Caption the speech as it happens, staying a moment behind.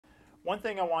One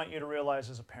thing I want you to realize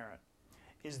as a parent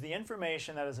is the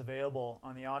information that is available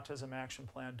on the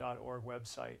autismactionplan.org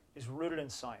website is rooted in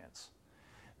science.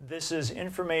 This is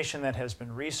information that has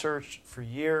been researched for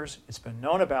years. It's been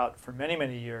known about for many,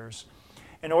 many years.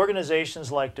 And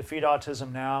organizations like Defeat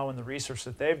Autism Now and the research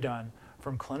that they've done,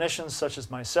 from clinicians such as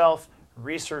myself,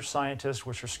 research scientists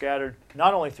which are scattered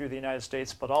not only through the United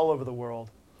States but all over the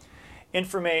world,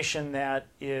 information that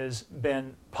is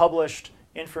been published,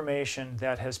 information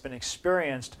that has been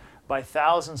experienced by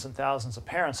thousands and thousands of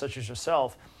parents such as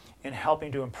yourself in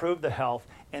helping to improve the health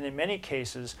and in many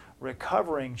cases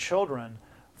recovering children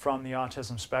from the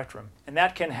autism spectrum. And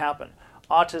that can happen.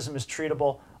 Autism is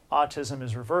treatable, autism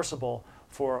is reversible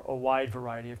for a wide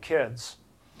variety of kids.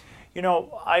 You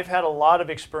know, I've had a lot of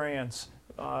experience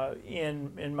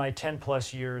in my 10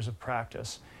 plus years of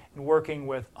practice in working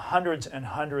with hundreds and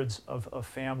hundreds of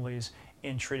families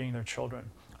in treating their children.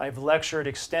 I've lectured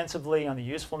extensively on the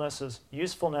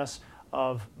usefulness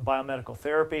of biomedical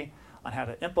therapy, on how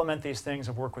to implement these things.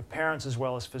 I've worked with parents as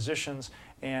well as physicians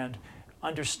and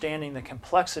understanding the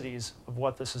complexities of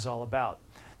what this is all about.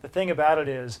 The thing about it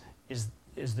is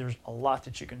there's a lot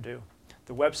that you can do.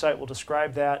 The website will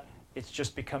describe that. It's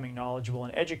just becoming knowledgeable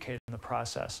and educated in the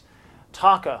process.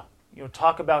 TACA,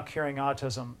 Talk About Curing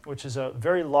Autism, which is a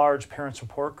very large parent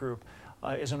support group,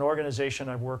 is an organization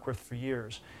I've worked with for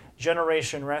years.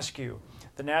 Generation Rescue,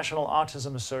 the National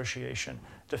Autism Association,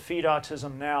 Defeat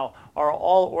Autism Now are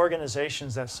all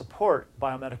organizations that support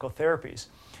biomedical therapies.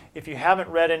 If you haven't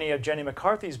read any of Jenny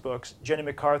McCarthy's books, Jenny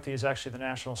McCarthy is actually the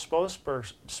national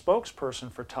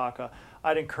spokesperson for TACA,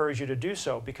 I'd encourage you to do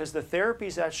so because the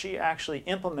therapies that she actually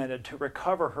implemented to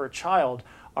recover her child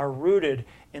are rooted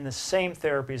in the same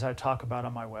therapies I talk about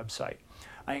on my website.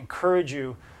 I encourage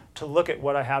you to look at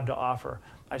what I have to offer.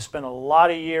 I've spent a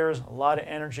lot of years, a lot of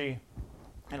energy,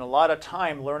 and a lot of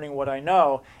time learning what I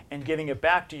know, and giving it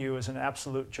back to you is an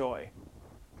absolute joy.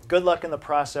 Good luck in the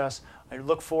process. I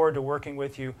look forward to working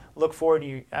with you. Look forward to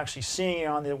you actually seeing you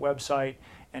on the website,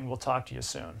 and we'll talk to you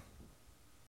soon.